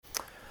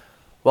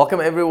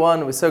Welcome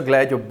everyone, we're so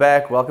glad you're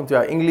back. Welcome to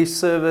our English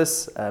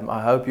service.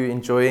 I hope you're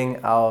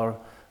enjoying our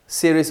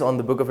series on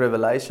the book of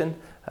Revelation.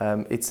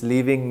 It's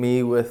leaving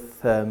me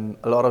with a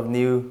lot of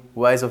new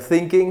ways of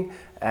thinking,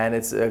 and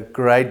it's a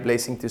great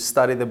blessing to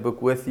study the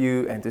book with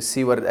you and to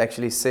see what it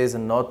actually says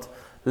and not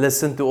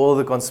listen to all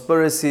the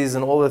conspiracies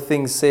and all the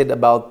things said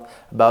about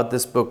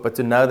this book, but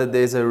to know that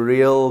there's a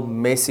real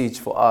message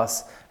for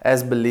us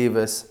as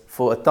believers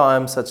for a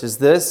time such as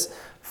this,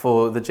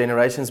 for the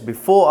generations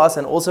before us,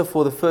 and also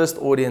for the first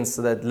audience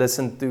that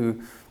listened to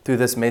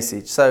this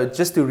message. So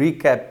just to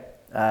recap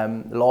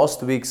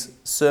last week's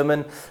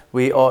sermon,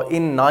 we are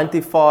in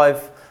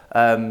 95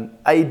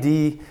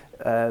 AD.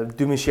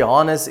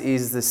 Domitianus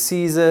is the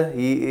Caesar.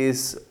 He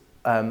is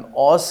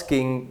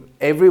asking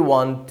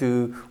everyone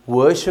to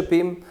worship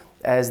him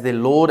as their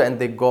Lord and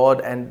their God,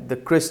 and the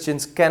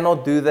Christians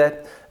cannot do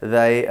that.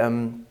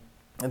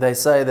 They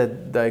say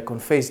that they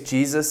confess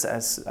Jesus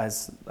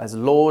as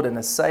Lord and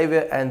as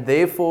Savior, and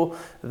therefore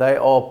they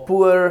are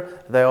poor,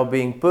 they are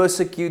being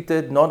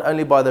persecuted, not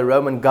only by the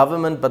Roman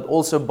government, but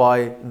also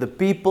by the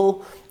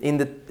people in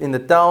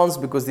the towns,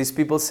 because these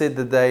people said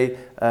that they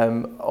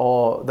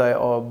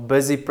are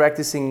busy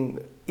practicing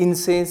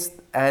incest,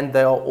 and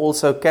they are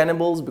also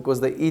cannibals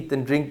because they eat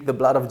and drink the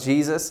blood of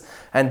Jesus,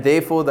 and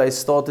therefore they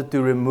started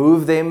to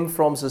remove them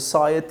from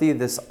society,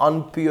 this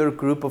impure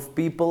group of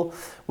people,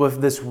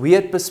 with this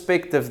weird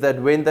perspective that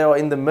when they are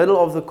in the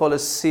middle of the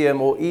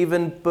Colosseum or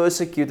even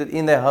persecuted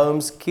in their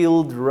homes,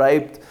 killed,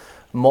 raped,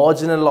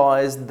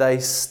 marginalized, they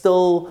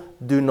still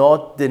do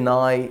not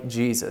deny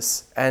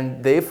Jesus.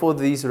 And therefore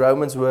these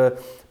Romans were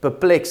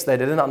perplexed. They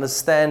didn't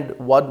understand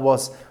what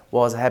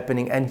was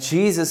happening, and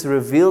Jesus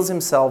reveals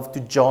himself to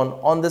John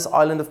on this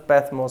island of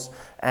Patmos,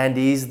 and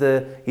he's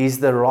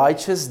the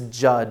righteous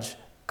judge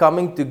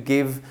coming to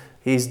give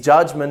his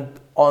judgment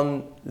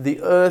on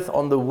the earth,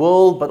 on the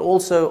world, but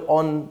also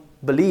on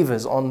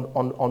believers,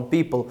 on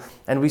people.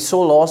 And we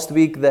saw last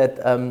week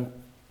that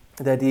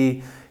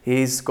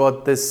he's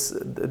got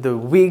the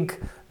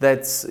wig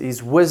that's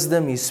his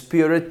wisdom, his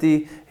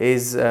purity.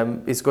 He's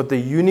got the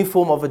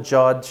uniform of a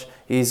judge.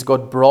 He's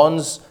got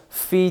bronze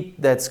feet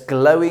that's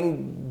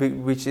glowing,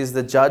 which is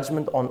the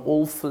judgment on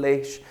all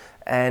flesh,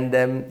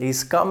 and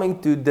he's coming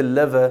to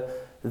deliver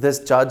this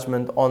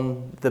judgment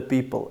on the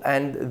people.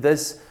 And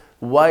the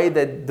way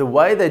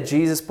that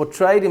Jesus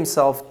portrayed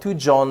himself to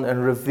John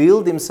and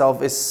revealed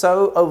himself is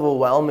so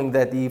overwhelming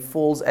that he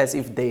falls as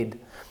if dead.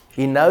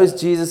 He knows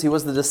Jesus. He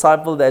was the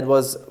disciple that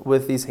was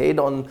with his head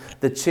on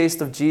the chest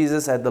of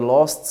Jesus at the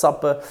Last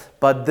Supper.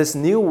 But this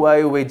new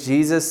way where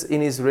Jesus in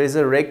his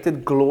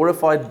resurrected,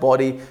 glorified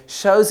body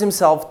shows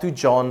himself to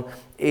John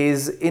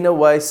is in a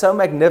way so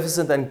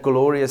magnificent and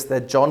glorious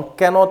that John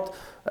cannot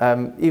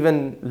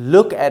even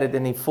look at it,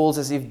 and he falls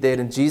as if dead.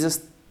 And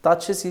Jesus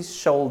touches his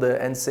shoulder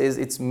and says,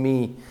 "It's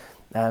me.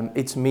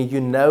 It's me.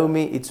 You know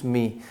me. It's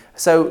me."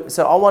 So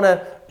I want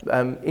to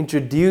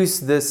introduce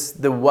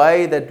the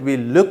way that we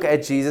look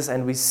at Jesus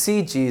and we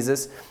see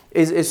Jesus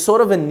is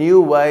sort of a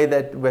new way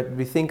that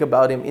we think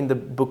about him in the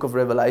book of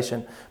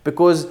Revelation,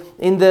 because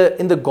in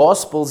the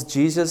Gospels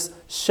Jesus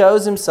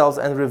shows himself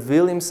and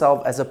reveals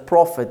himself as a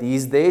prophet.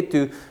 He's there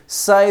to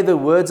say the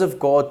words of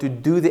God, to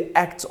do the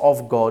acts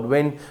of God.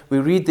 When we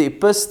read the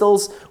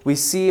epistles, we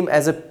see him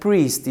as a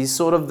priest. He's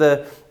sort of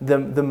the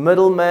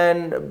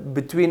middleman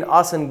between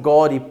us and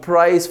God. He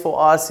prays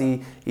for us,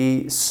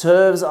 he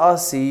serves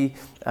us, he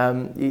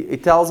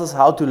tells us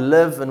how to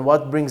live and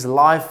what brings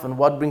life and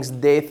what brings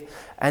death.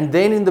 And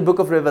then in the book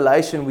of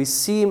Revelation, we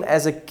see him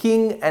as a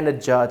king and a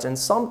judge. And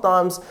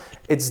sometimes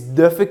it's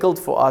difficult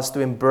for us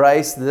to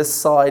embrace this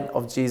side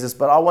of Jesus.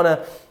 But I want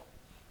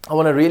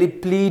to really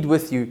plead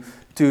with you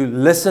to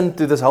listen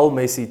to this whole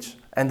message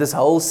and this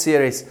whole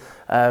series,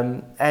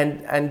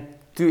 and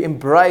to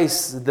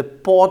embrace the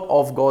part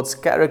of God's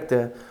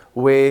character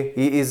where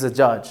he is a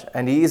judge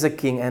and he is a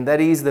king, and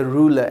that he is the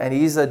ruler and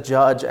he is a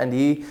judge,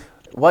 and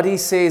what he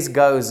says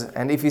goes.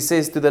 And if he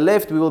says to the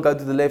left, we will go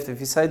to the left. If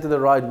he says to the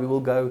right, we will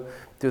go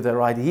to the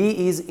right.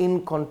 He is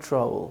in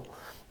control.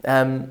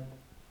 And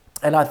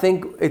I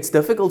think it's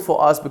difficult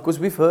for us because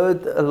we've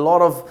heard a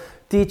lot of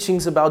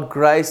teachings about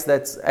grace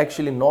that's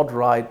actually not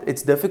right.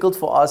 It's difficult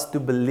for us to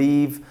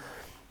believe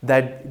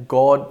that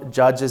God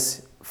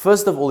judges,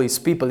 first of all, his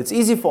people. It's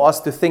easy for us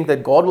to think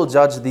that God will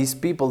judge these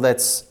people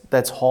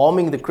that's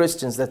harming the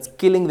Christians, that's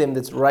killing them,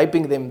 that's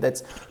raping them,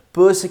 that's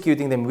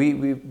persecuting them.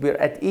 We're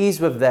at ease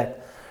with that.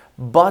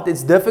 But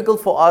it's difficult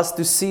for us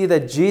to see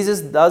that Jesus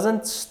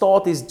doesn't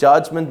start his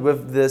judgment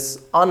with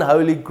this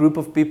unholy group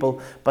of people,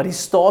 but he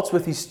starts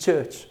with his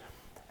church.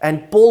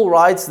 And Paul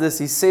writes this.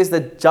 He says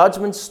that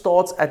judgment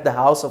starts at the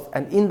house of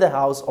and in the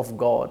house of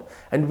God.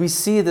 And we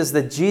see this,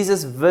 that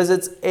Jesus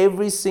visits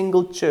every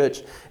single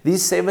church,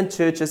 these 7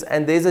 churches,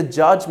 and there's a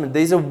judgment.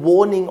 There's a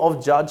warning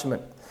of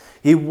judgment.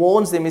 He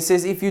warns them. He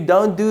says, if you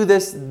don't do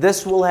this,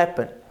 this will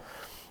happen.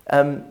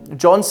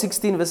 John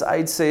 16 verse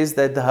 8 says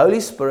that the Holy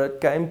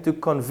Spirit came to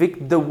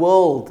convict the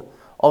world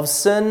of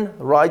sin,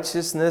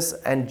 righteousness,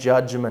 and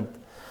judgment.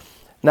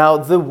 Now,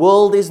 the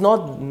world is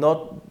not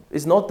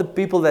not the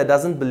people that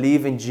doesn't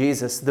believe in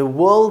Jesus. The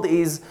world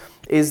is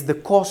the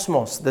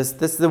cosmos.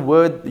 That's the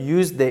word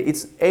used there.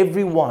 It's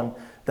everyone.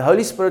 The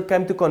Holy Spirit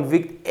came to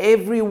convict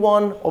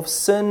everyone of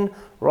sin,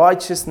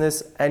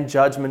 righteousness, and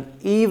judgment,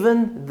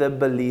 even the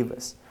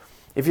believers.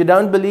 If you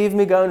don't believe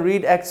me, go and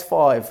read Acts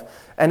 5.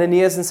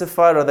 Ananias and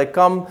Sapphira, they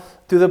come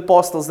to the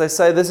apostles. They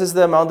say, this is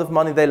the amount of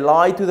money. They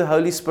lie to the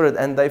Holy Spirit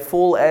and they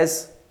fall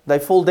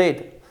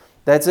dead.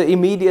 That's an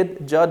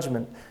immediate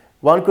judgment.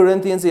 1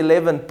 Corinthians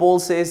 11, Paul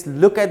says,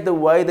 look at the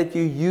way that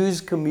you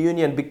use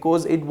communion,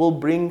 because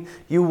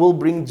you will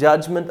bring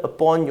judgment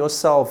upon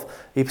yourself.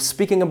 He's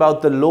speaking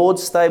about the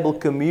Lord's table.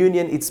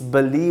 Communion, it's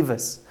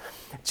believers.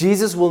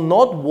 Jesus will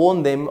not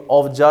warn them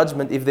of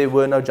judgment if there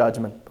were no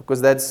judgment,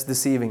 because that's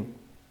deceiving.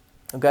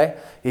 Okay?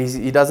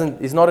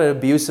 He's not an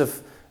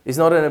abusive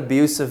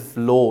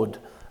Lord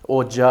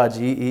or judge.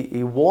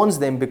 He warns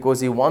them because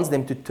he wants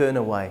them to turn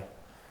away.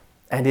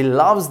 And he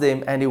loves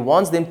them, and he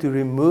wants them to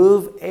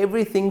remove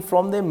everything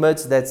from their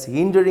midst that's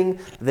hindering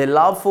their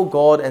love for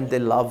God and their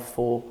love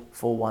for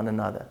one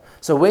another.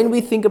 So when we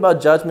think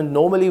about judgment,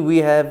 normally we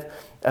have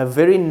a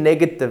very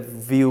negative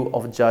view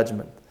of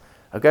judgment.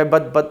 Okay,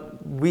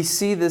 but we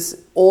see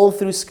this all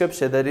through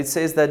Scripture, that it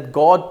says that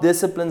God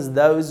disciplines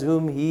those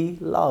whom He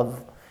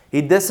loves.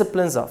 He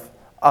disciplines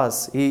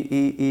us.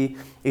 He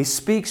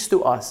speaks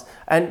to us.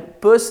 And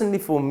personally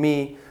for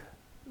me,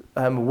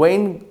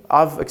 when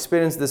I've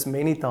experienced this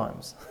many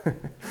times,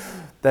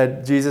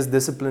 that Jesus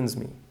disciplines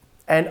me.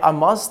 And I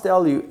must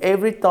tell you,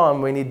 every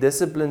time when He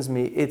disciplines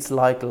me, it's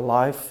like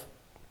life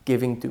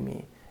giving to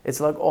me. It's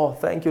like, oh,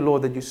 thank you,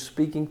 Lord, that you're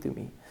speaking to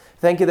me.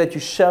 Thank you that you're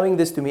showing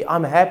this to me.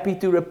 I'm happy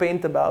to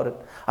repent about it.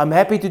 I'm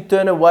happy to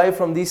turn away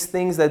from these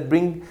things that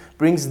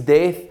brings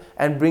death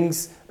and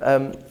brings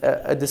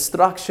a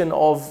destruction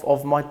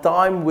of my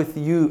time with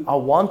you. I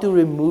want to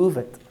remove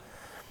it.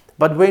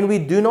 But when we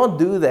do not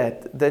do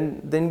that,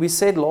 then we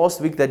said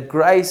last week that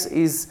grace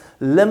is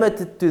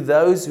limited to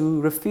those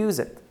who refuse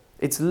it.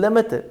 It's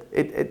limited.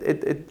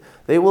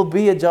 There will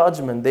be a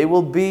judgment. There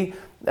will be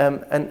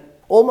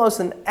almost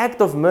an act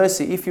of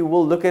mercy, if you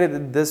will look at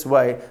it this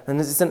way. And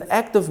it's an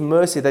act of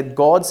mercy that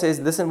God says,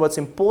 listen, what's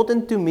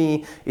important to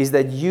me is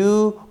that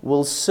you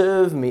will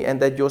serve me and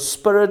that your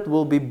spirit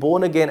will be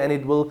born again and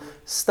it will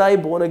stay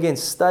born again,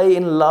 stay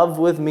in love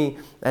with me.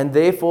 And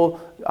therefore,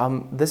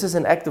 this is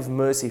an act of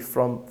mercy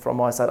from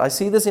my side. I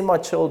see this in my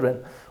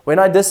children. When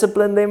I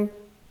discipline them,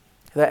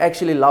 they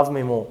actually love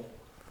me more.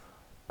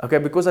 Okay,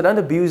 because I don't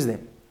abuse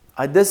them.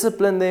 I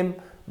discipline them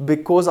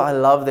because I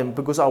love them,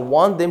 because I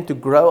want them to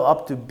grow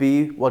up to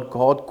be what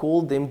God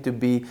called them to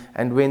be.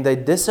 And when they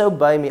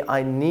disobey me,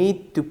 I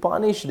need to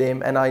punish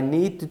them and I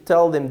need to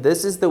tell them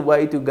this is the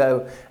way to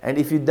go. And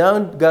if you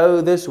don't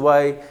go this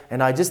way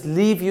and I just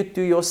leave you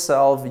to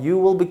yourself, you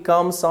will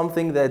become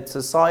something that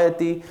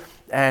society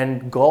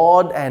and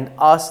God and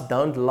us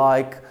don't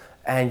like,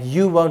 and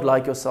you won't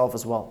like yourself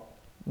as well.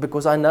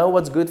 Because I know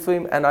what's good for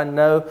Him and I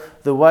know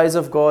the ways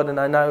of God, and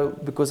I know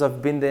because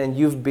I've been there and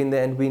you've been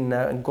there and we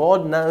know. And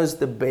God knows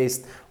the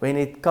best when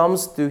it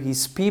comes to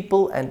His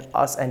people and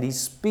us, and He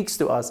speaks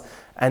to us.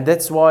 And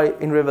that's why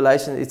in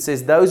Revelation it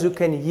says those who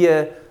can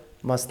hear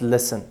must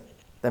listen.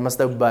 They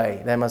must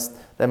obey.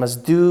 They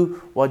must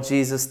do what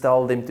Jesus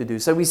tells them to do.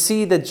 So we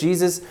see that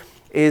Jesus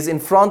is in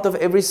front of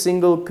every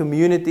single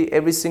community,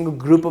 every single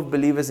group of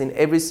believers in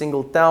every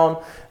single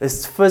town.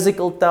 It's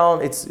physical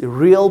town. It's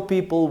real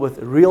people with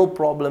real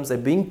problems. They're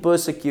being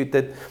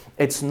persecuted.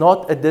 It's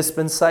not a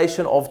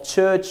dispensation of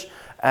church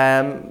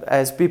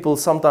as people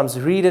sometimes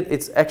read it.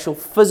 It's actual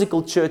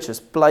physical churches,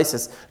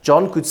 places.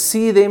 John could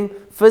see them,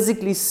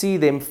 physically see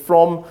them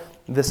from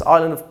this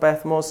island of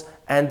Patmos,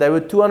 and they were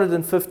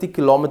 250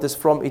 kilometers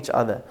from each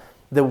other.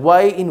 The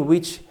way in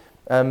which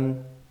the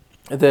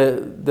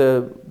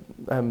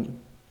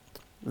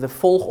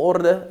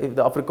volgorde, if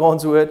the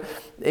Afrikaans word,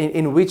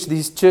 in which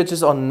these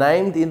churches are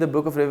named in the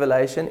book of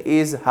Revelation,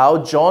 is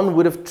how John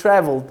would have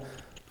traveled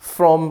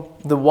from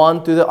the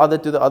one to the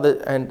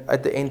other, and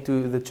at the end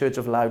to the church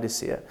of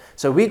Laodicea.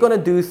 So we're going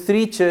to do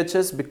 3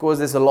 churches because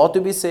there's a lot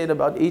to be said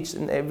about each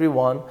and every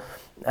one.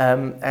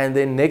 And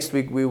then next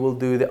week we will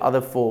do the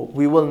other 4.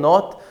 We will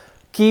not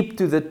keep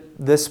to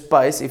this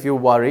pace if you're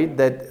worried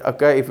that,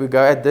 okay, if we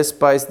go at this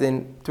pace,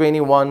 then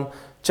 21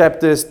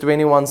 chapters,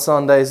 21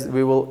 Sundays,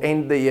 we will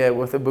end the year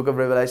with the book of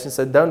Revelation.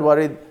 So don't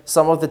worry,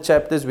 some of the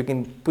chapters we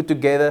can put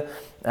together.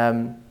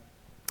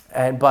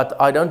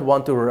 But I don't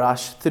want to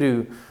rush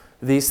through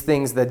these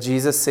things that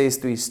Jesus says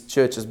to His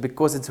churches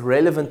because it's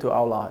relevant to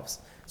our lives.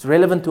 It's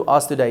relevant to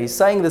us today. He's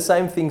saying the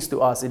same things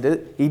to us.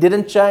 He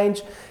didn't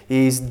change.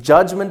 His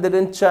judgment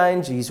didn't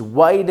change. His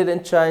way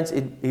didn't change.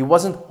 He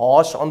wasn't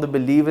harsh on the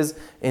believers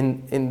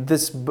in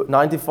this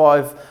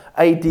 95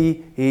 AD.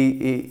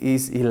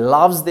 He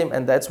loves them,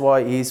 and that's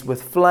why He's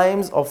with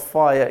flames of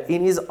fire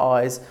in His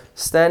eyes,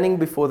 standing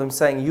before them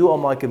saying, you are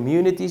my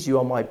communities, you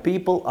are my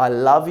people, I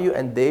love you,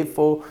 and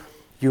therefore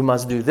you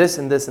must do this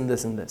and this and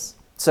this and this.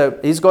 So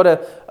He's got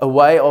a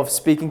way of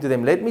speaking to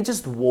them. Let me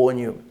just warn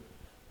you.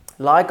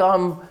 Like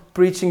I'm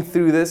preaching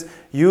through this,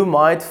 you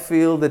might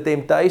feel the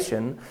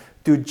temptation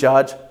to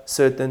judge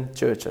certain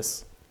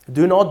churches.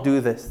 Do not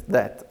do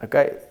that,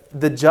 okay?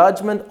 The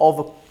judgment of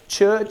a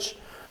church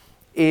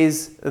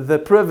is the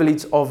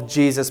privilege of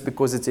Jesus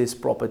because it's his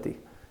property.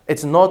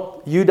 It's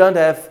not, you don't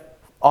have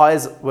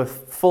eyes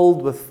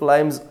filled with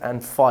flames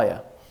and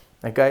fire,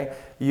 okay?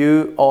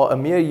 You are a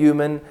mere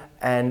human,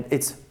 and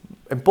it's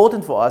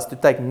important for us to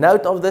take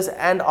note of this,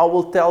 and I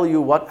will tell you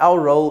what our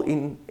role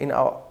in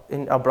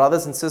our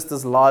brothers and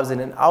sisters' lives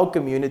and in our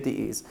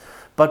community is.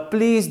 But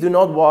please do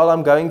not, while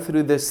I'm going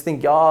through this,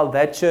 think,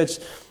 that church,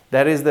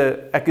 that is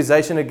the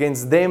accusation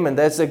against them, and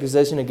that's the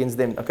accusation against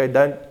them. Okay,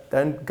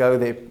 don't go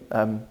there.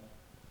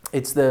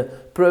 It's the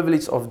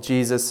privilege of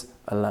Jesus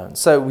alone.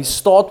 So we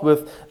start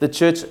with the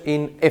church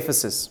in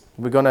Ephesus.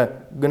 We're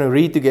gonna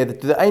read together.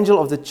 To the angel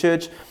of the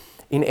church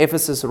in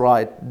Ephesus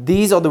write,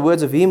 these are the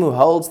words of him who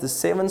holds the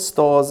 7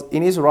 stars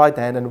in his right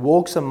hand and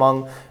walks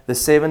among the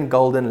 7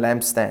 golden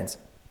lampstands.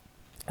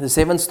 The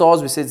 7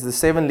 stars, we said, is the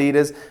 7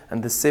 leaders,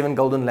 and the 7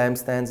 golden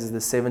lampstands is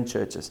the 7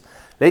 churches.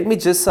 Let me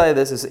just say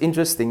this is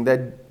interesting,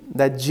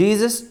 that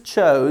Jesus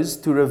chose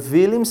to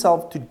reveal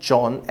himself to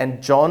John,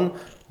 and John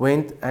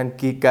went and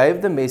he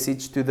gave the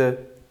message to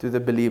the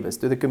believers,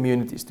 to the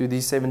communities, to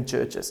these 7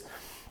 churches.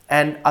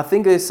 And I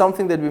think there's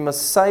something that we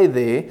must say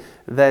there,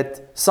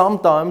 that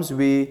sometimes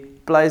we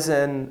place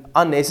an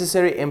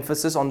unnecessary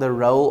emphasis on the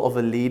role of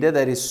a leader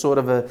that is sort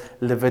of a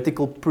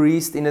Levitical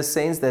priest, in a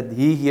sense that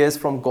he hears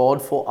from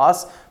God for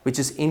us, which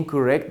is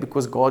incorrect,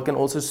 because God can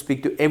also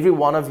speak to every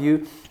one of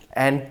you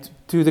and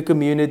to the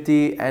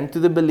community and to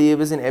the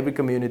believers in every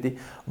community.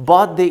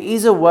 But there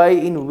is a way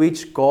in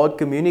which God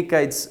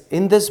communicates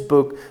in this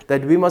book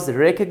that we must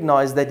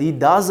recognize that he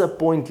does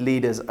appoint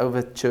leaders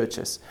over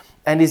churches,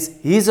 and it's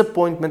his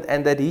appointment,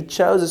 and that he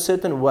chose a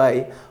certain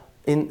way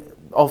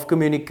of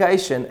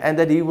communication, and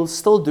that he will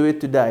still do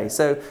it today.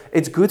 So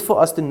it's good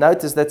for us to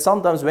notice that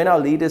sometimes when our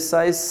leaders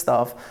say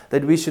stuff,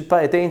 that we should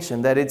pay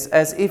attention, that it's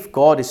as if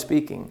God is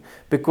speaking,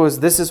 because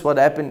this is what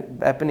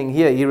happening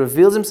here. He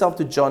reveals himself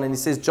to John, and he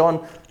says,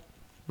 John,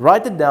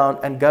 write it down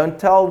and go and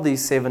tell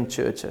these 7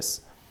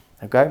 churches.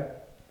 Okay?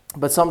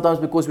 But sometimes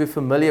because we're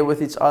familiar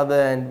with each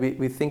other and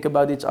we think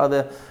about each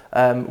other,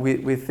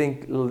 we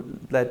think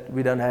that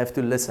we don't have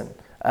to listen.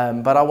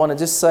 But I want to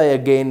just say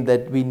again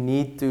that we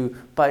need to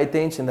pay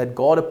attention, that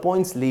God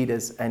appoints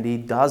leaders and he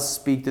does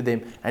speak to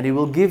them, and he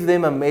will give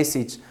them a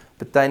message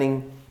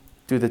pertaining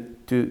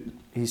to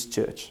his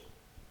church.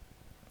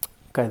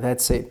 Okay,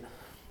 that's it.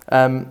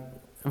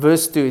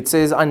 Verse 2, it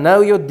says, I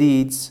know your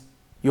deeds,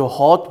 your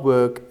hard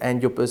work,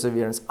 and your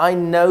perseverance. I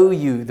know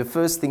you. The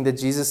first thing that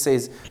Jesus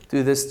says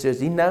to this church,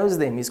 he knows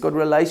them. He's got a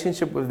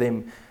relationship with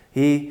them.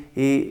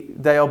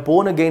 They are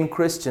born again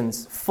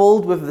Christians,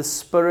 filled with the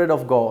Spirit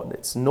of God.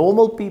 It's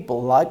normal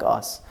people like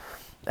us.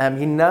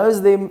 He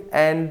knows them,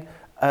 and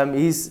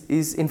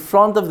he's in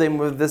front of them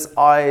with this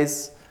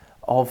eyes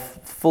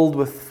filled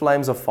with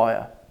flames of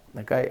fire.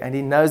 Okay, and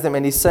he knows them,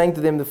 and he's saying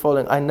to them the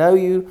following: I know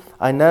you.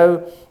 I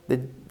know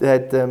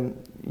that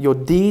your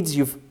deeds,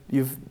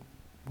 you've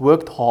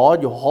worked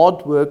hard, your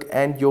hard work,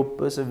 and your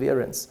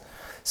perseverance.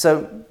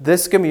 So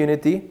this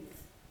community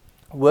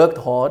worked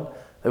hard.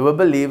 They were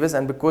believers,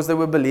 and because they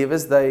were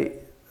believers, they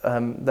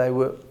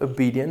were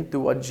obedient to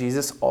what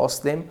Jesus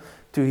asked them,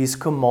 to his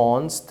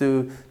commands,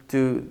 to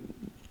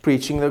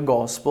preaching the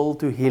gospel,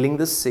 to healing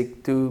the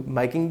sick, to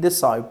making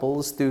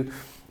disciples, to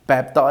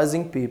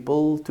baptizing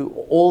people, to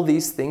all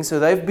these things. So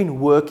they've been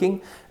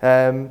working,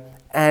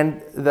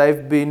 and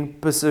they've been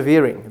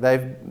persevering.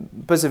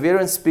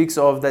 Perseverance speaks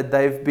of that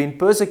they've been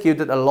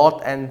persecuted a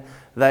lot, and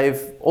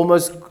they've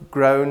almost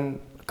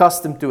grown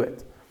accustomed to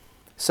it.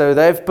 So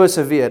they've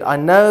persevered. I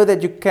know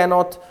that you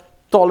cannot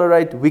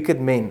tolerate wicked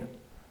men.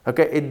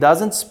 Okay, it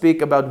doesn't speak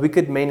about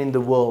wicked men in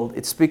the world.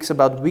 It speaks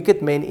about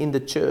wicked men in the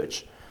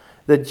church.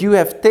 That you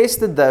have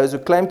tested those who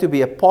claim to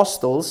be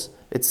apostles,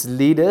 it's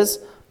leaders,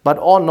 but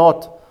are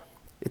not.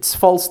 It's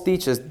false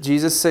teachers.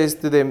 Jesus says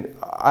to them,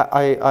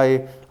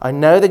 I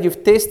know that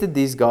you've tested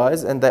these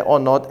guys and they are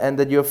not, and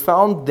that you have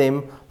found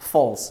them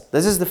false.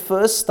 This is the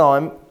first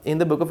time in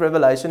the book of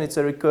Revelation. It's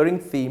a recurring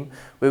theme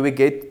where we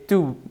get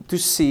to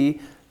see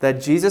that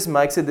Jesus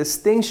makes a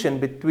distinction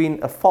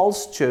between a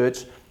false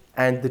church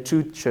and the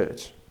true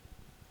church.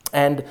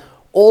 And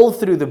all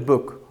through the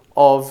book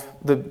of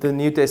the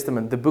New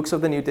Testament, the books of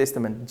the New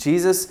Testament,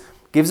 Jesus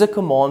gives a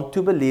command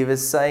to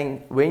believers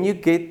saying, when you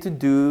get to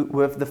do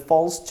with the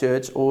false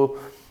church, or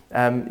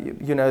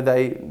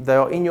they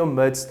are in your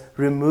midst,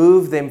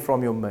 remove them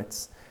from your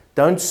midst.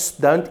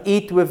 Don't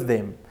eat with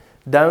them.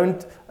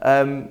 Don't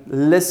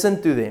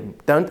listen to them.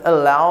 Don't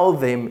allow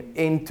them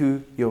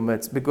into your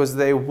midst, because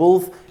they're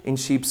wolf in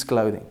sheep's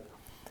clothing.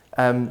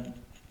 And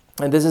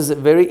this is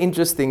very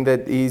interesting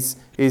that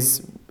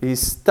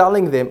he's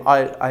telling them,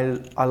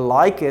 I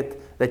like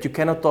it that you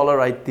cannot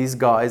tolerate these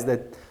guys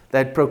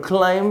that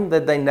proclaim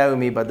that they know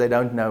me, but they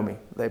don't know me.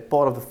 They're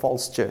part of the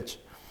false church.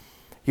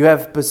 You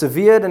have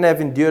persevered and have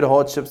endured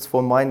hardships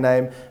for my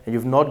name, and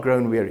you've not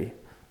grown weary.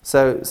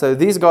 So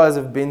these guys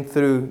have been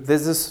through,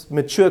 this is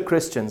mature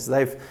Christians.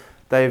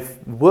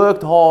 They've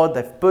worked hard,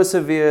 they've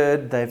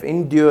persevered, they've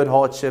endured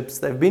hardships,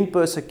 they've been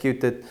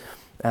persecuted,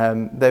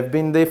 they've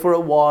been there for a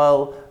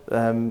while,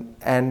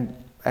 and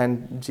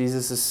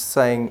Jesus is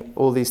saying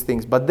all these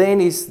things. But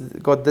then he's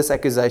got this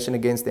accusation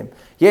against them.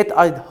 Yet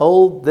I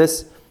hold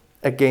this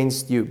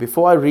against you.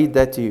 Before I read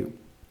that to you,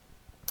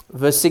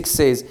 verse 6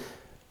 says,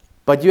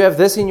 but you have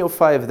this in your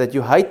favor, that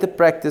you hate the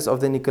practice of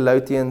the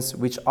Nicolaitans,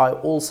 which I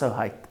also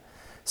hate.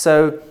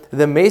 So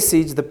the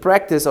message, the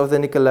practice of the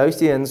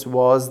Nicolaitans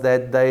was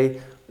that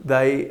they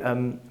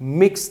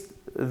mixed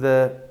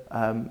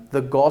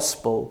the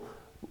gospel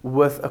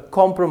with a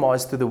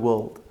compromise to the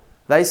world.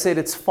 They said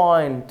it's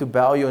fine to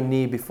bow your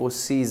knee before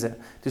Caesar,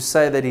 to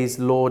say that he's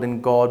Lord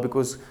and God,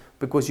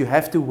 because you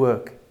have to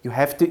work, you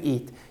have to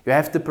eat, you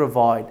have to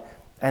provide.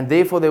 And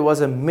therefore there was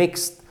a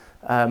mixed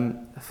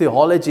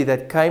theology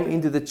that came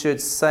into the church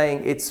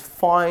saying it's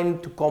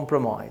fine to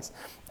compromise.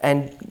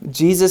 And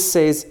Jesus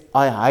says,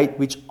 I hate,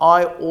 which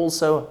I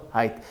also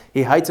hate.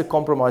 He hates a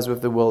compromise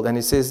with the world. And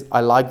he says,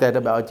 I like that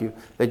about you,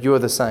 that you are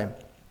the same.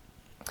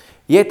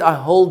 Yet I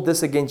hold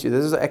this against you.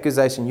 This is an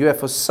accusation. You have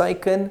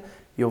forsaken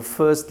your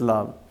first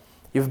love.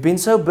 You've been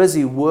so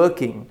busy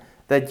working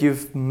that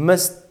you've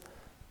missed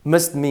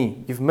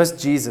me. You've missed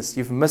Jesus.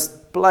 You've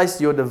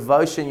misplaced your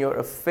devotion, your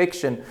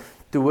affection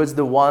towards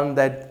the one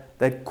that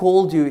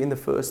called you in the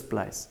first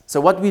place.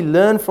 So what we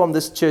learn from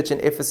this church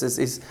in Ephesus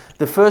is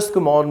the first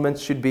commandment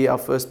should be our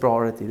first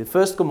priority. The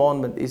first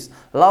commandment is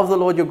love the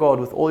Lord your God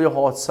with all your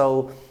heart,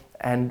 soul,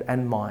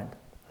 and mind.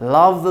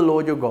 Love the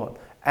Lord your God.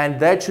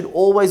 And that should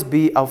always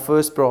be our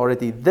first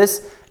priority.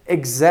 This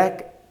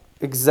exact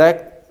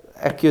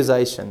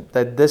accusation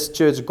that this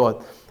church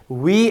got,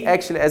 we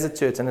actually as a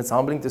church, and it's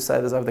humbling to say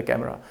this over the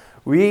camera,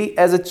 we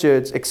as a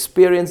church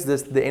experienced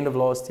this the end of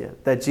last year.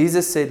 That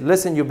Jesus said,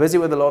 listen, you're busy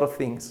with a lot of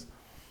things,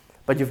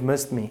 but you've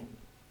missed me.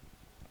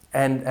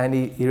 And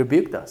he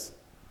rebuked us.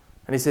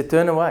 And he said,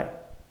 turn away,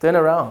 turn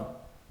around,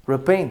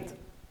 repent,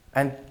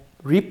 and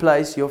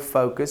replace your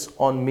focus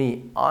on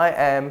me. I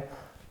am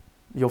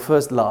your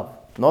first love.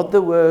 Not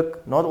the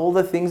work, not all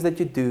the things that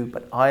you do,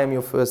 but I am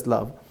your first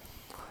love.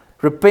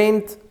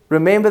 Repent,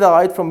 remember the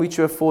height from which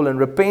you have fallen.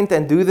 Repent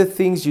and do the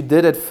things you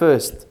did at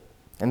first.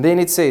 And then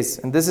it says,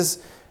 and this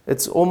is,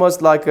 it's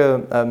almost like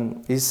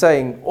he's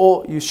saying,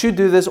 or you should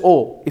do this,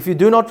 or if you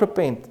do not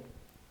repent,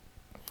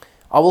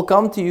 I will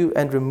come to you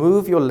and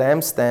remove your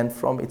lampstand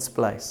from its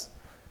place.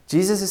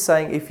 Jesus is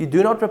saying, if you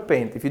do not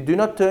repent, if you do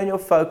not turn your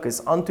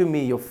focus unto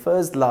me, your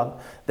first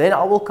love, then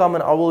I will come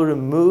and I will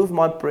remove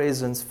my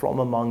presence from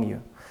among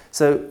you.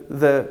 So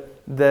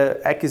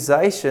the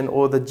accusation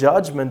or the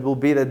judgment will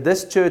be that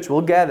this church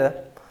will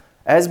gather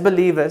as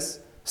believers,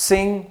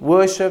 sing,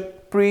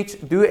 worship, preach,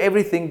 do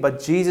everything,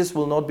 but Jesus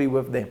will not be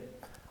with them.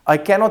 I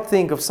cannot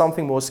think of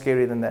something more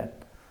scary than that.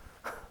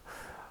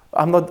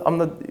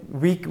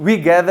 We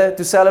gather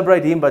to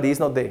celebrate Him, but He's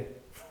not there.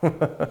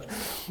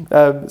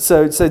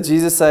 So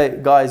Jesus say,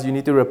 guys, you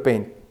need to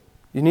repent.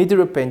 You need to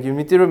repent. You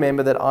need to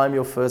remember that I'm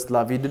your first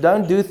love. You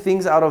don't do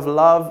things out of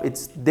love.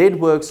 It's dead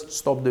works.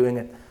 Stop doing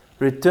it.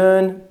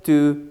 Return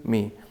to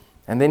me.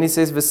 And then he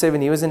says, verse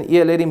 7, he was an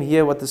ear, let him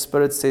hear what the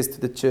Spirit says to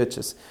the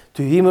churches.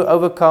 To him who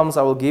overcomes,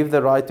 I will give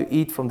the right to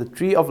eat from the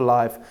tree of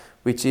life,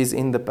 which is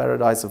in the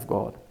paradise of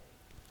God.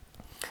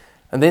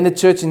 And then the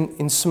church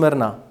in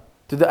Smyrna.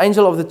 To the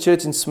angel of the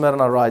church in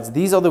Smyrna writes,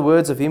 these are the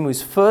words of him who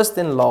is first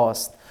and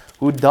last,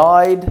 who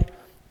died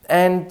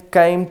and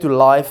came to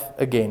life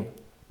again.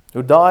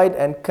 Who died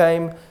and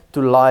came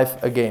to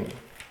life again.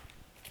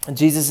 And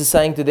Jesus is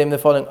saying to them the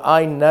following,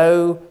 I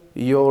know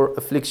your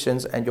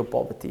afflictions and your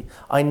poverty.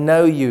 I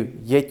know you,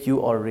 yet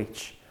you are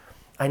rich.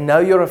 I know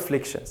your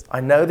afflictions. I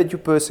know that you're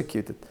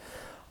persecuted.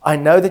 I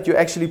know that you're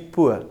actually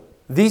poor.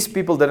 These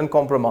people didn't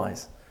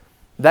compromise.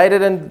 They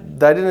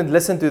didn't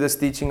listen to this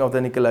teaching of the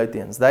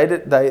Nicolaitans.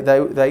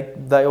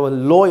 They were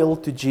loyal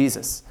to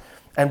Jesus.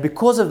 And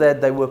because of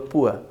that, they were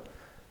poor.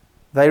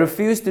 They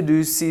refused to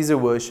do Caesar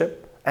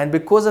worship. And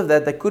because of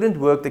that, they couldn't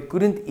work, they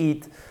couldn't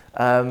eat,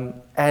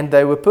 and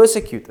they were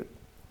persecuted.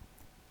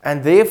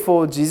 And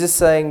therefore, Jesus is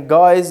saying,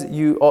 guys,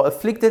 you are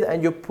afflicted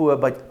and you're poor,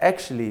 but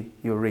actually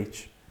you're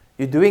rich.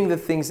 You're doing the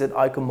things that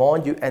I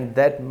command you, and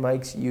that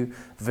makes you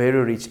very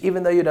rich,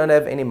 even though you don't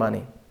have any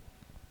money.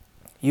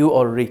 You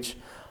are rich.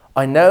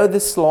 I know the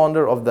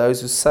slander of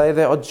those who say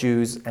they are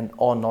Jews and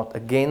are not.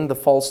 Again, the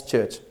false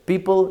church.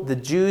 People, the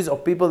Jews are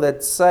people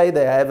that say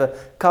they have a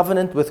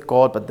covenant with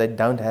God, but they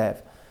don't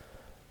have.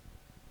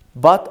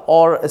 But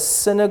are a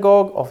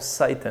synagogue of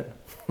Satan.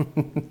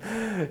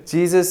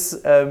 Jesus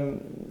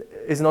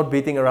is not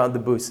beating around the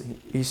bush.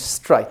 He's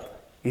straight.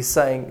 He's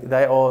saying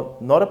they are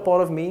not a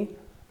part of me.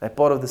 They're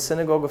part of the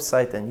synagogue of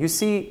Satan. You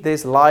see,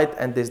 there's light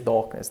and there's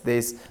darkness.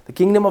 There's the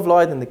kingdom of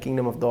light and the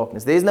kingdom of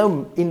darkness. There's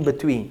no in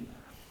between.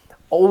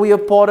 Or we are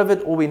part of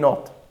it or we're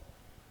not.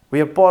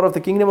 We are part of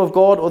the kingdom of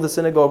God or the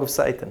synagogue of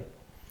Satan.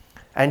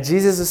 And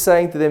Jesus is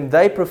saying to them,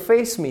 they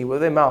profess me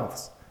with their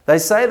mouths. They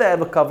say they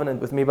have a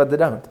covenant with me, but they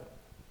don't.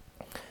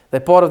 They're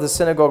part of the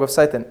synagogue of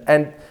Satan.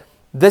 And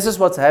This is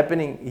what's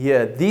happening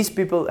here. These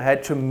people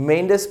had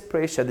tremendous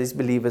pressure, these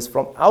believers,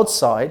 from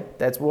outside.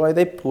 That's why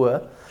they're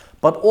poor.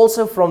 But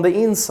also from the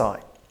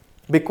inside.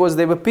 Because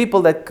there were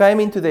people that came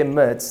into their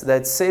midst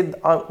that said,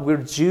 we're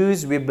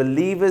Jews, we're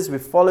believers, we're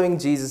following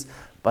Jesus.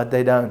 But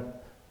they don't.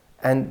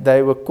 And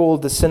they were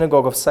called the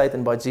synagogue of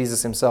Satan by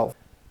Jesus himself.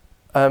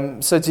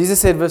 So Jesus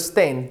said, verse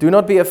 10, do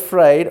not be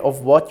afraid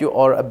of what you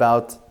are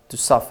about to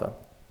suffer.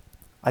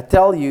 I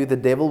tell you, the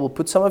devil will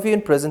put some of you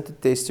in prison to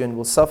test you and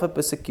will suffer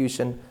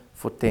persecution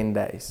for 10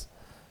 days.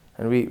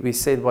 And we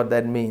said what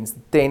that means.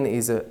 10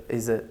 is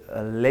a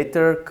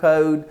letter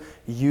code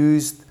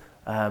used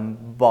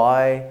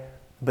by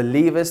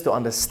believers to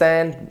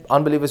understand.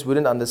 Unbelievers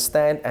wouldn't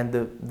understand. And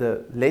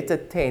the letter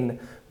 10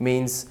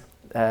 means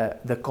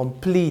the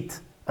complete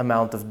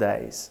amount of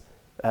days.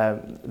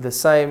 The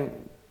same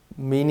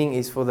meaning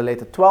is for the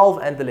letter 12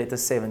 and the letter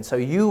 7. So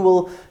you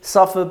will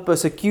suffer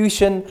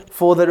persecution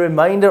for the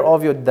remainder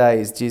of your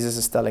days, Jesus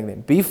is telling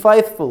them. Be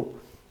faithful,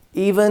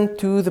 even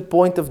to the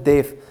point of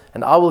death,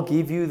 and I will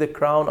give you the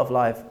crown of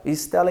life.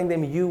 He's telling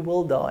them you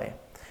will die.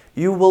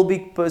 You will be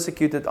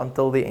persecuted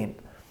until the end.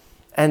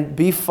 And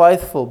be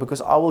faithful,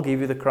 because I will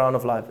give you the crown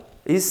of life.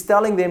 He's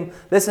telling them,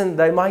 listen,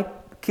 they might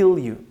kill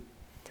you,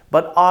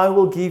 but I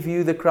will give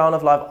you the crown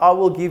of life. I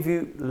will give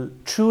you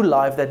true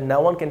life that no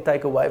one can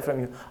take away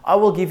from you. I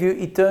will give you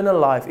eternal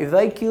life. If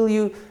they kill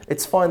you,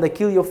 it's fine. They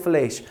kill your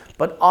flesh.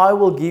 But I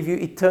will give you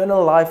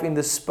eternal life in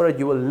the Spirit.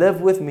 You will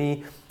live with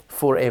me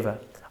forever.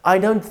 I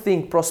don't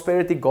think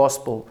prosperity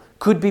gospel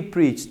could be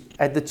preached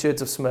at the church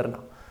of Smyrna.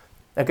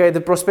 Okay,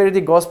 the prosperity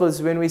gospel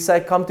is when we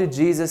say, come to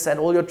Jesus and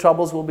all your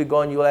troubles will be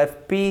gone. You'll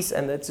have peace,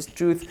 and that's the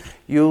truth.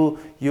 You'll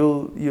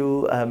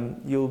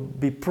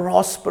be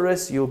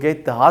prosperous. You'll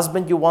get the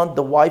husband you want,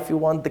 the wife you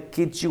want, the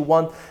kids you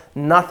want.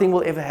 Nothing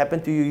will ever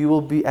happen to you. You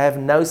will have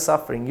no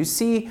suffering. You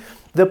see,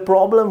 the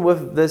problem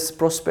with this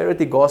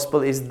prosperity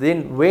gospel is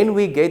then when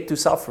we get to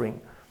suffering,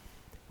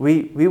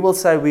 we will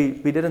say we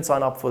didn't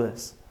sign up for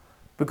this.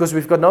 Because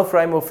we've got no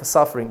framework for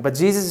suffering. But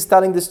Jesus is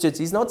telling this church,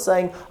 He's not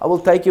saying, I will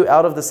take you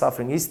out of the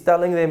suffering. He's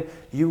telling them,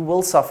 you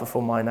will suffer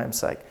for my name's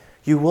sake.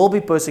 You will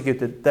be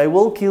persecuted. They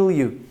will kill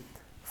you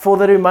for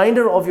the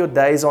remainder of your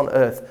days on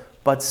earth.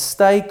 But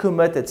stay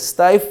committed,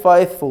 stay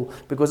faithful,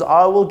 because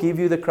I will give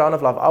you the crown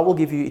of life. I will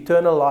give you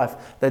eternal life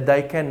that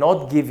they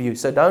cannot give you.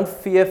 So don't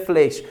fear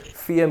flesh,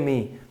 fear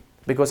me,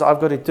 because I've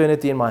got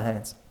eternity in my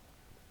hands.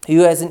 He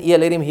who has an ear,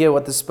 let him hear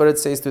what the Spirit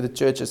says to the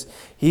churches.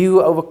 He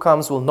who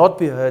overcomes will not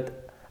be hurt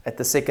at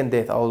the second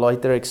death. I'll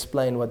later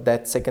explain what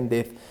that second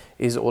death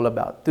is all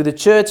about. To the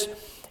church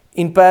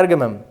in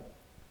Pergamum,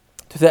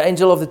 to the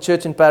angel of the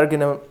church in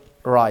Pergamum,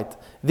 write,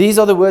 these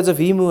are the words of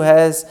him who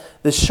has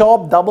the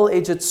sharp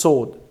double-edged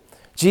sword.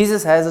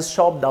 Jesus has a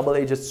sharp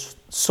double-edged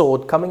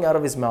sword coming out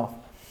of his mouth.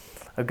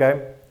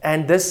 Okay?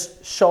 And this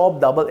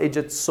sharp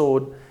double-edged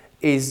sword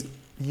is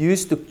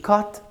used to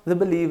cut the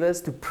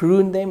believers, to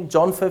prune them.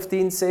 John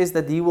 15 says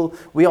that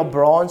we are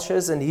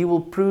branches and he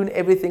will prune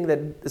everything that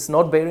is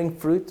not bearing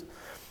fruit.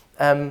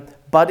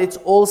 But it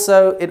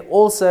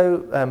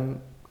also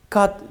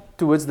cut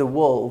towards the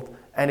world,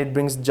 and it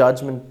brings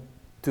judgment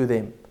to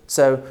them.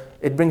 So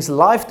it brings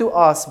life to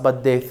us,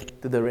 but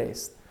death to the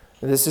rest.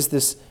 This is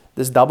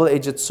this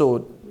double-edged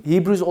sword.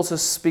 Hebrews also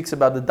speaks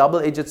about the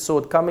double-edged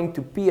sword coming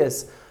to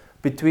pierce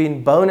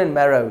between bone and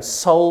marrow,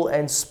 soul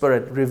and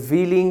spirit,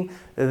 revealing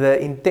the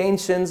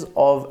intentions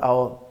of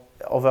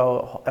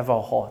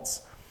our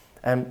hearts.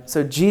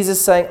 So Jesus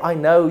saying, I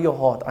know your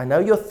heart, I know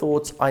your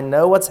thoughts, I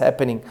know what's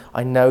happening,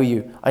 I know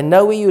you, I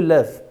know where you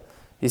live.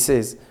 He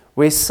says,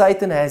 where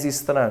Satan has his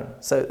throne.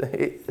 So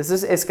this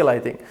is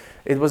escalating.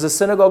 It was a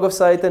synagogue of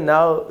Satan,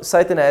 now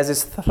Satan has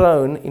his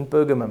throne in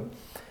Pergamum.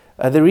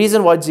 The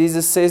reason why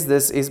Jesus says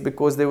this is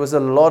because there was a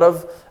lot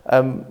of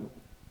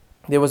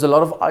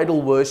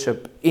idol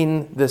worship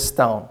in this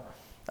town.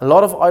 A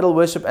lot of idol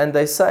worship, and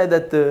they say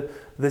that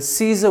the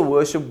Caesar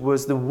worship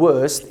was the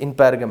worst in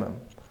Pergamum.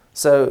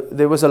 So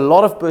there was a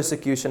lot of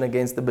persecution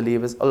against the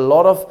believers, a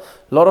lot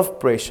of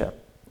pressure.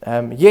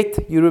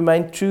 Yet you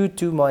remain true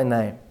to my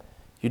name.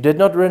 You did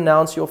not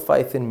renounce your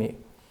faith in me.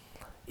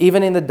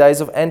 Even in the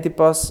days of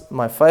Antipas,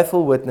 my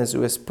faithful witness,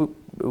 was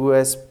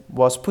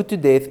put to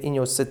death in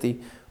your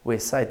city where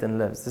Satan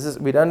lives.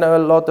 We don't know a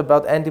lot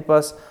about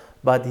Antipas,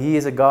 but he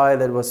is a guy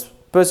that was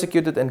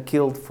persecuted and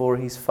killed for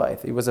his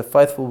faith. He was a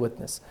faithful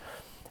witness.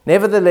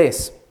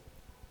 Nevertheless,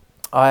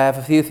 I have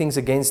a few things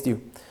against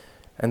you.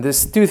 And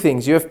there's two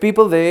things. You have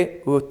people there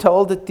who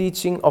told the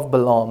teaching of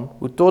Balaam,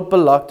 who taught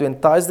Balak to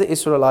entice the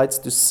Israelites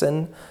to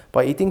sin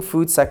by eating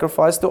food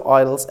sacrificed to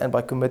idols and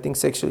by committing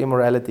sexual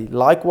immorality.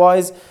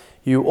 Likewise,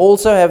 you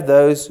also have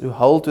those who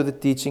hold to the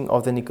teaching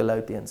of the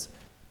Nicolaitans.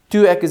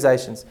 Two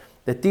accusations.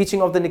 The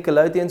teaching of the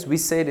Nicolaitans, we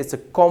said it's a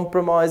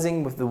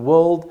compromising with the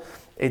world.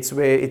 It's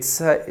where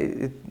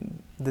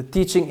the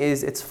teaching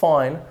is it's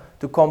fine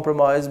to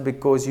compromise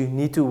because you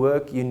need to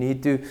work, you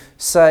need to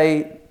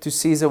say to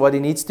Caesar what he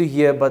needs to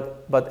hear,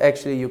 but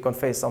actually you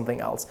confess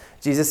something else.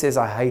 Jesus says,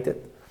 I hate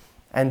it.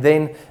 And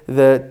then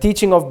the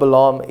teaching of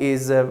Balaam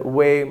is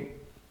where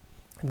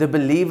the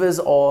believers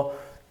are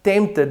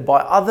tempted by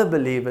other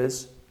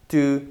believers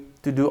to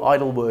do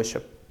idol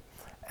worship.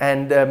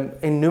 And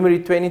in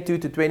Numeri 22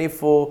 to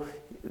 24,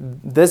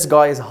 this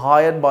guy is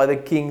hired by the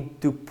king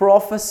to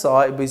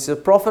prophesy. He's a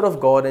prophet of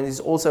God, and he's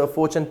also a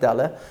fortune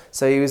teller.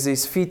 So he was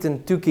his feet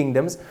in 2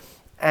 kingdoms,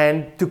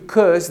 and to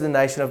curse the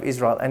nation of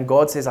Israel. And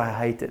God says, I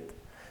hate it.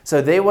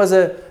 So there was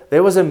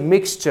a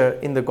mixture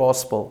in the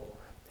gospel.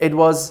 It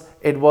was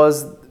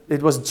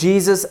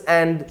Jesus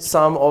and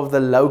some of the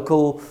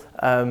local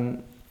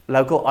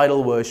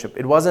idol worship.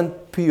 It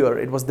wasn't pure.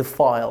 It was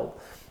defiled.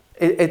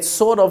 It's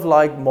sort of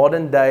like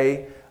modern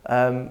day.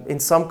 In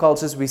some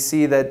cultures, we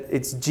see that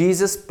it's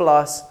Jesus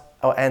plus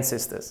our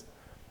ancestors.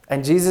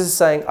 And Jesus is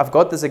saying, I've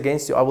got this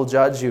against you. I will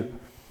judge you.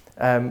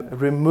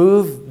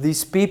 Remove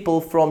these people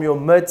from your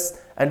midst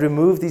and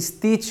remove these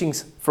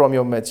teachings from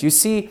your midst. You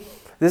see,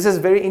 this is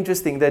very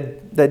interesting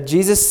that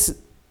Jesus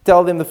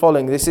tells them the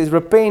following. This is,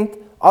 repent,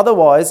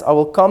 otherwise I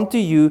will come to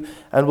you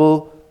and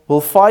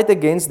will fight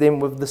against them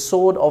with the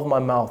sword of my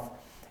mouth.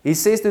 He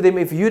says to them,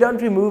 if you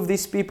don't remove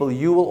these people,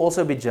 you will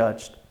also be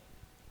judged.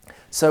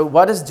 So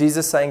what is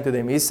Jesus saying to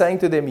them? He's saying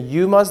to them,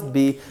 you must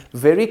be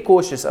very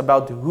cautious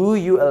about who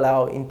you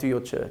allow into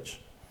your church.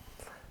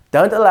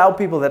 Don't allow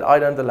people that I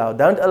don't allow.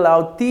 Don't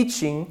allow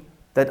teaching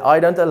that I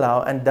don't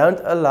allow. And don't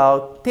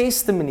allow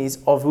testimonies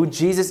of who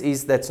Jesus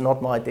is that's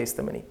not my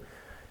testimony.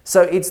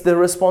 So it's the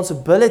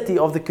responsibility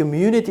of the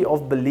community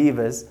of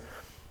believers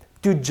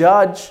to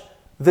judge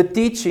the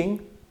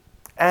teaching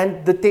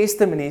and the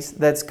testimonies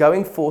that's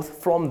going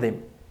forth from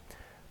them.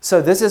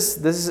 So this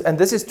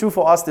is true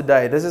for us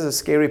today. This is a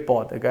scary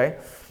part, okay?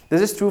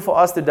 This is true for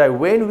us today.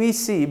 When we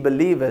see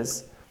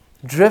believers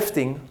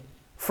drifting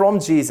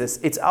from Jesus,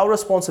 it's our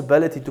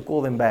responsibility to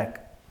call them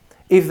back.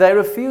 If they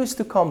refuse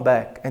to come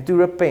back and to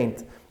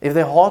repent, if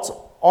their hearts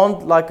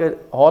aren't like a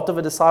heart of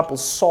a disciple,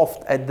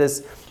 soft at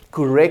this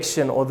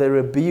correction or the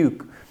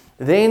rebuke,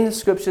 then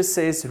Scripture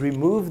says,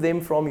 remove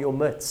them from your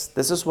midst.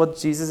 This is what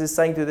Jesus is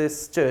saying to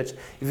this church.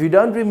 If you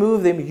don't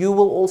remove them, you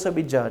will also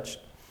be judged.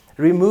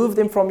 Remove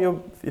them from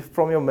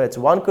your midst.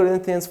 1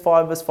 Corinthians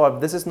 5 verse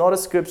 5. This is not a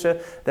scripture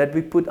that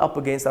we put up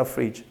against our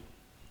fridge.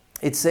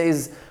 It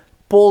says,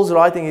 Paul's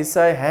writing, he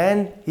says,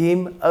 hand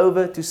him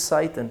over to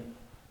Satan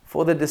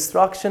for the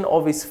destruction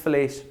of his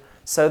flesh,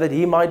 so that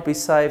he might be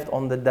saved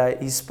on the day,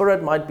 his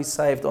spirit might be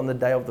saved on the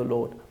day of the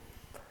Lord.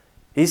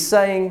 He's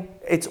saying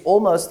it's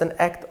almost an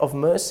act of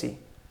mercy.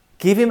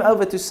 Give him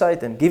over to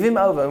Satan. Give him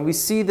over. And we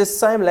see the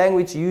same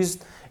language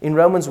used in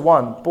Romans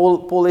 1.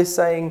 Paul is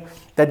saying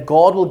that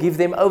God will give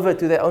them over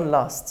to their own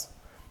lusts.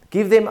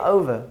 Give them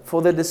over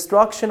for the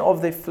destruction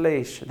of their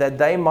flesh, that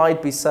they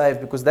might be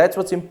saved, because that's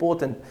what's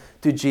important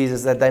to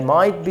Jesus, that they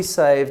might be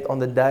saved on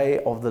the day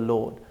of the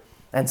Lord.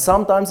 And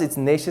sometimes it's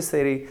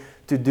necessary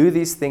to do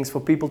these things for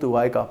people to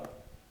wake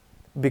up,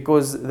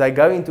 because they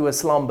go into a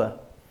slumber.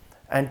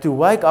 And to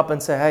wake up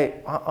and say,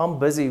 hey, I'm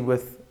busy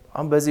with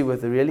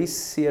really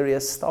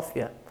serious stuff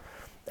here,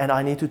 and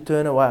I need to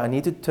turn away, I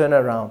need to turn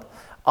around.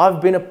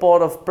 I've been a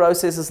part of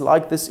processes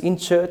like this in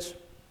church,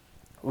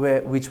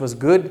 which was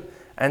good,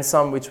 and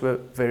some which were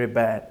very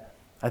bad.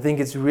 I think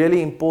it's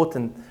really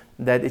important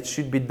that it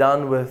should be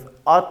done with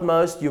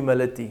utmost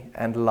humility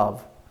and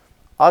love.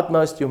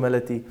 Utmost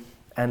humility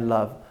and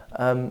love.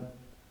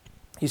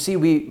 You see,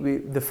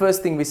 the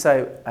first thing we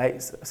say,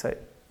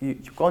 you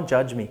can't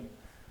judge me.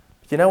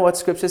 You know what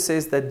Scripture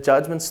says? That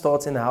judgment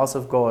starts in the house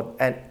of God.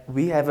 And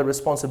we have a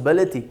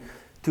responsibility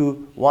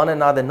to one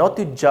another, not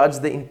to judge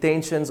the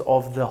intentions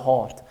of the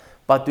heart,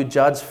 but to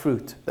judge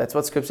fruit. That's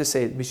what Scripture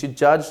says. We should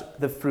judge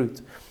the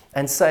fruit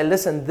and say,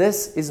 listen,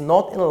 this is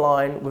not in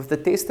line with the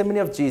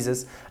testimony of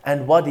Jesus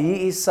and what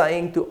He is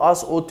saying to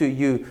us or to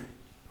you.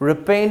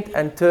 Repent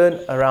and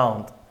turn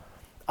around.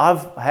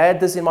 I've had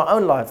this in my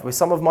own life where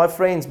some of my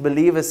friends,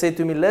 believers, said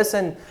to me,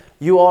 listen,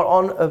 you are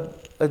on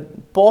a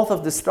path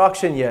of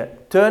destruction here.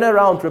 Turn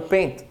around,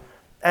 repent.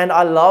 And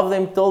I love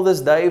them till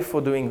this day for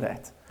doing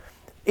that.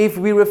 If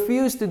we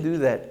refuse to do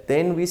that,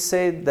 then we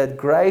say that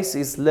grace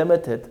is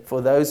limited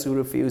for those who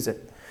refuse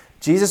it.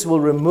 Jesus will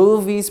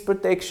remove His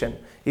protection.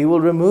 He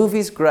will remove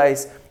His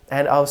grace,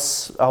 and our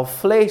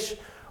flesh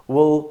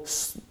will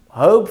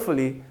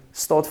hopefully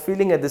start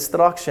feeling a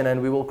destruction,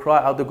 and we will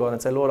cry out to God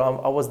and say, Lord,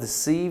 I was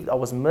deceived, I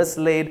was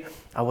misled,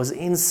 I was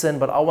in sin,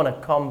 but I want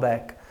to come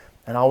back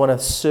and I want to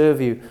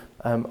serve you.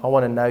 I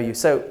want to know you.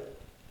 So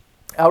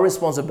our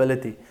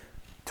responsibility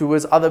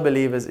towards other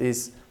believers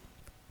is,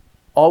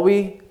 are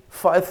we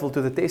faithful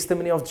to the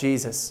testimony of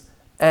Jesus?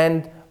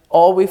 And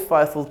are we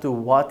faithful to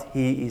what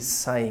He is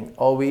saying?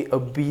 Are we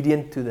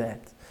obedient to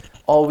that?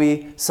 Are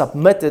we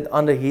submitted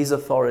under His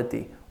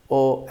authority?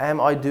 Or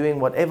am I doing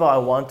whatever I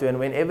want to? And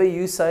whenever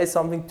you say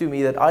something to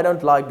me that I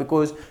don't like,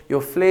 because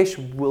your flesh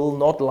will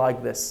not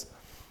like this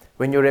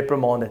when you're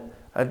reprimanded.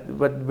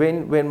 But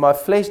when my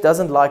flesh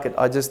doesn't like it,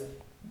 I just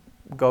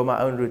go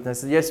my own route. And I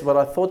said, yes, what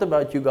I thought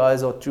about you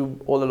guys are true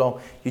all along.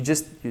 You're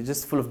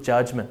just full of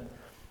judgment.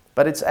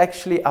 But it's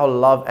actually our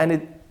love.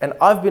 And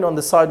I've been on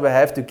the side where I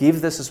have to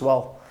give this as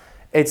well.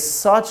 It's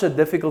such a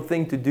difficult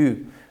thing to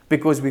do.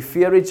 because we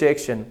fear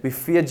rejection, we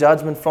fear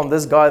judgment from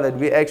this guy, that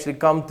we actually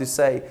come to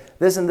say,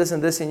 this and this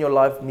and this in your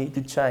life need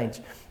to change.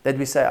 That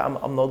we say,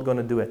 I'm not going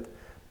to do it.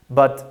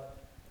 But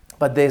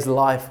there's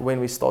life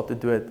when we start to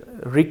do it.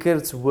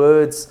 Rickard's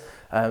words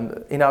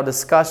in our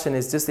discussion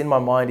is just in my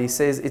mind. He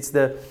says it's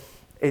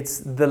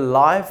the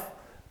life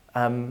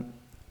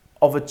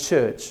of a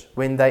church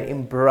when they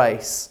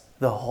embrace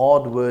the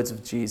hard words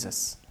of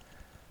Jesus.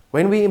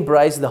 When we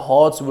embrace the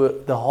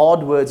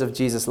hard words of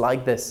Jesus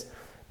like this,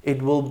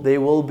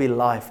 there will be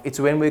life. It's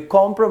when we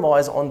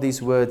compromise on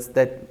these words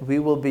that we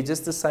will be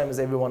just the same as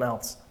everyone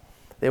else.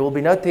 There will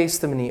be no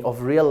testimony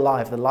of real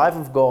life, the life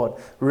of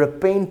God,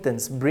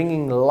 repentance,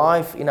 bringing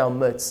life in our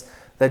midst,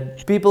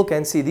 that people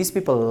can see these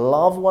people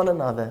love one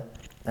another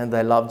and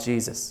they love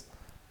Jesus.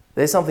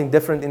 There's something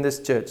different in this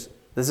church.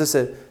 This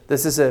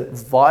is a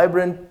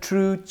vibrant,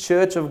 true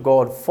church of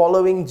God,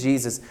 following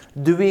Jesus,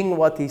 doing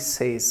what He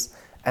says,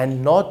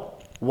 and not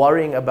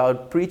worrying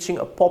about preaching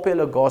a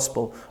popular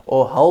gospel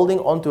or holding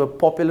on to a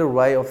popular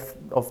way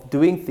of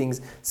doing things,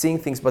 seeing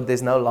things, but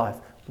there's no life.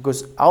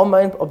 Because our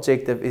main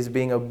objective is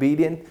being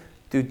obedient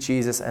to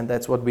Jesus, and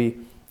that's what we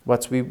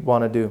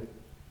want to do.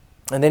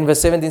 And then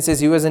verse 17 says,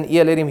 "Who has an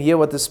ear, let him hear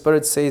what the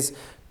Spirit says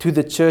to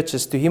the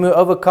churches. To him who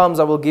overcomes,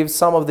 I will give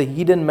some of the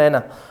hidden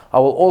manna. I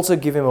will also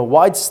give him a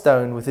white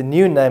stone with a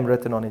new name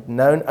written on it,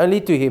 known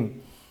only to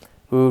him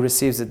who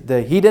receives it."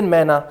 The hidden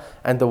manna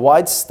and the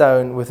white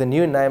stone with a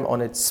new name on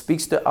it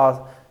speaks to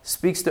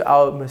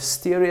our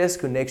mysterious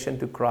connection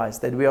to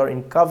Christ, that we are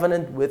in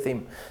covenant with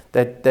Him,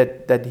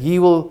 that He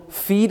will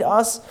feed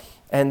us,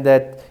 and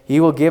that He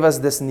will give us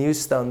this new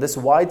stone. This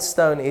white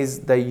stone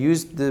they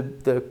used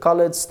the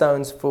colored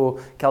stones for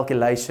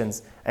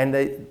calculations, and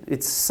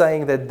it's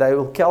saying that they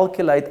will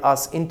calculate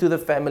us into the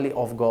family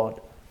of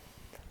God.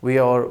 We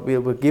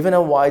were given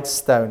a white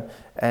stone,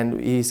 and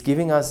He's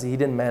giving us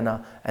hidden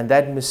manna, and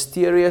that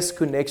mysterious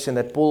connection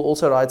that Paul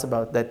also writes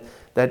about, that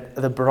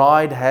the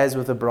bride has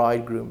with the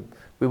bridegroom.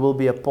 We will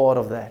be a part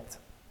of that.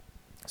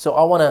 So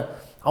I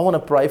want to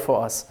pray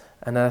for us,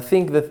 and I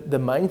think that the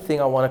main thing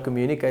I want to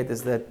communicate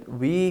is that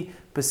we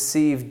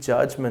perceive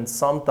judgment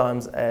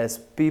sometimes as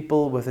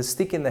people with a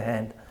stick in the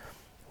hand,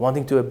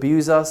 wanting to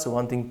abuse us,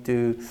 wanting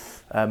to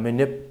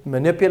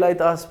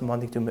manipulate us,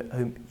 wanting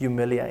to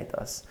humiliate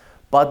us.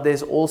 But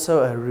there's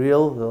also a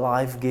real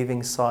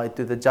life-giving side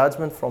to the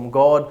judgment from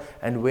God,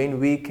 and when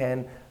we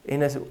can,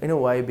 in a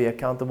way, be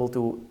accountable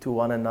to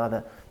one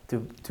another,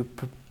 to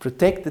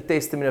protect the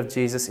testimony of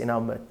Jesus in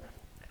our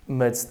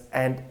midst,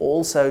 and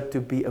also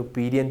to be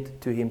obedient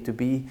to Him, to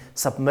be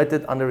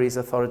submitted under His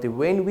authority.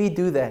 When we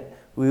do that,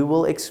 we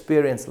will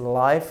experience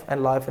life,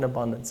 and life in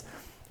abundance,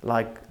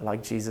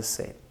 like Jesus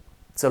said.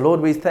 So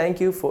Lord, we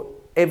thank You for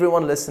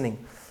everyone listening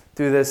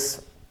to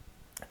this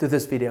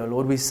video.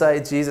 Lord, we say,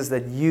 Jesus,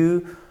 that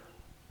You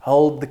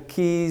hold the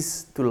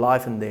keys to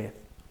life and death.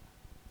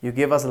 You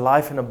give us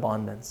life in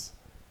abundance,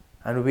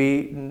 and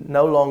we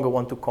no longer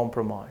want to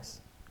compromise.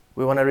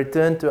 We want to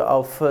return to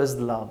our first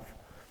love.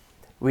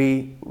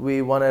 We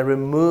want to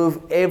remove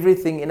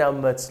everything in our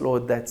midst,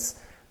 Lord, that's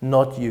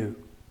not You.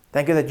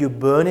 Thank You that You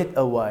burn it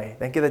away.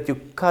 Thank You that You're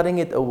cutting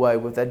it away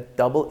with that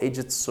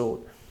double-edged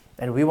sword.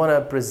 And we want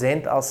to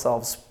present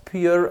ourselves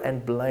pure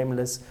and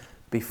blameless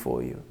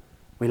before You.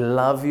 We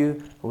love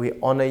You, we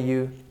honor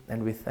You,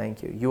 and we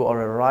thank You. You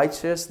are a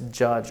righteous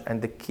judge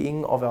and the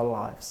King of our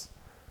lives.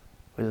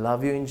 We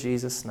love You in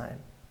Jesus' name.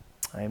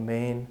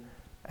 Amen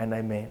and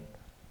amen.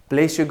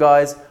 Bless you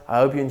guys. I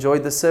hope you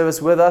enjoyed the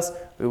service with us.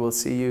 We will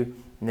see you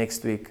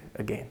next week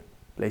again.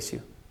 Bless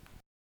you.